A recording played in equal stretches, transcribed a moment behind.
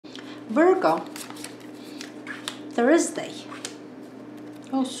Virgo, Thursday.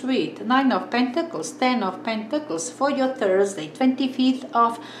 Oh, sweet. 9 of Pentacles, 10 of Pentacles for your Thursday, 25th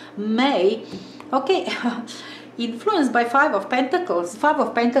of May. Okay, influenced by 5 of Pentacles. 5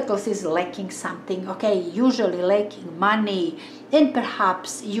 of Pentacles is lacking something, okay, usually lacking money. And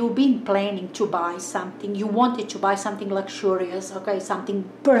perhaps you've been planning to buy something. You wanted to buy something luxurious, okay, something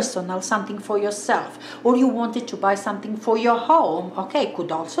personal, something for yourself. Or you wanted to buy something for your home, okay,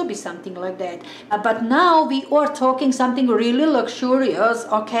 could also be something like that. But now we are talking something really luxurious,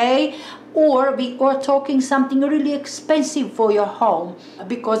 okay, or we are talking something really expensive for your home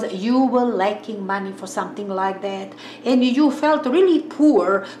because you were lacking money for something like that, and you felt really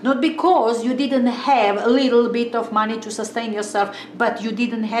poor, not because you didn't have a little bit of money to sustain yourself, but you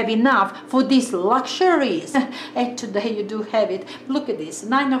didn't have enough for these luxuries. And today you do have it. Look at this,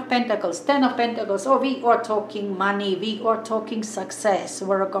 9 of Pentacles, 10 of Pentacles. Oh, we are talking money, we are talking success,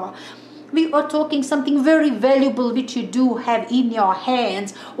 Virgo. We are talking something very valuable which you do have in your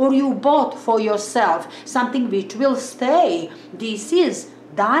hands, or you bought for yourself, something which will stay. This is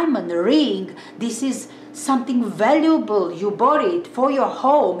diamond ring. This is something valuable. You bought it for your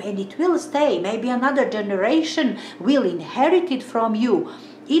home and it will stay. Maybe another generation will inherit it from you.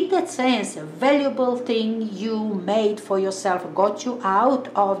 In that sense, a valuable thing you made for yourself, got you out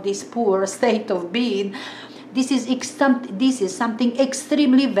of this poor state of being. This is something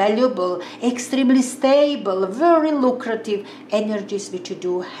extremely valuable, extremely stable, very lucrative energies which you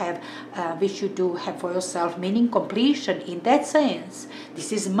do have for yourself, meaning completion. In that sense,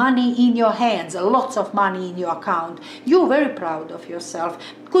 this is money in your hands, lots of money in your account. You're very proud of yourself.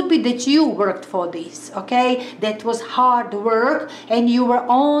 Could be that you worked for this, okay? That was hard work and you were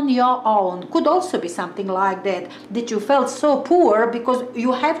on your own. Could also be something like that, that you felt so poor because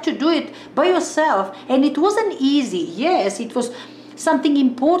you have to do it by yourself and it wasn't easy. Yes, it was something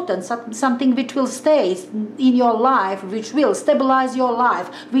important, something which will stay in your life, which will stabilize your life,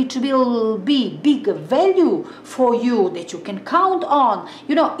 which will be big value for you, that you can count on.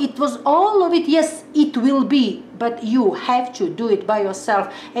 You know, it was all of it. Yes, it will be, but you have to do it by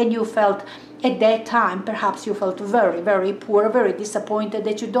yourself. And you felt at that time, perhaps you felt very, very poor, very disappointed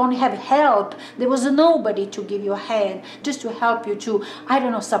that you don't have help. There was nobody to give you a hand, just to help you, to, I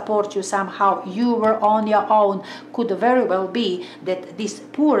don't know, support you somehow. You were on your own. Could very well be that this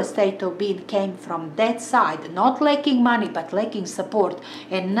poor state of being came from that side, not lacking money, but lacking support.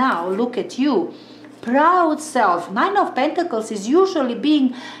 And now look at you. Proud self. 9 of Pentacles is usually being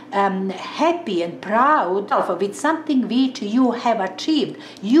happy and proud with something which you have achieved.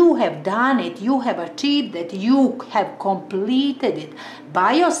 You have done it. You have achieved it. You have completed it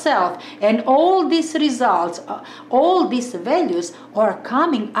by yourself. And all these results, all these values are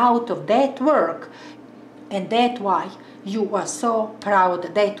coming out of that work. And that's why you are so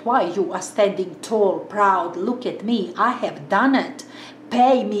proud. That's why you are standing tall, proud. Look at me. I have done it.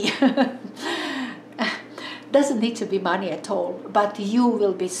 Pay me. Doesn't need to be money at all, but you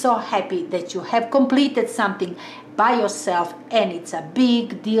will be so happy that you have completed something by yourself, and it's a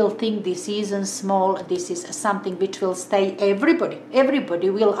big deal thing. This isn't small. This is something which will stay. Everybody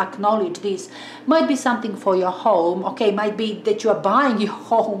will acknowledge this. Might be something for your home, okay, might be that you are buying your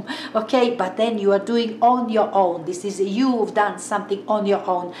home, okay, but then you are doing on your own. This is, you've done something on your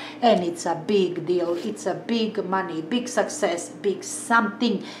own, and it's a big deal. It's a big money, big success, big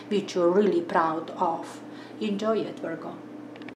something which you're really proud of. Enjoy it, Virgo.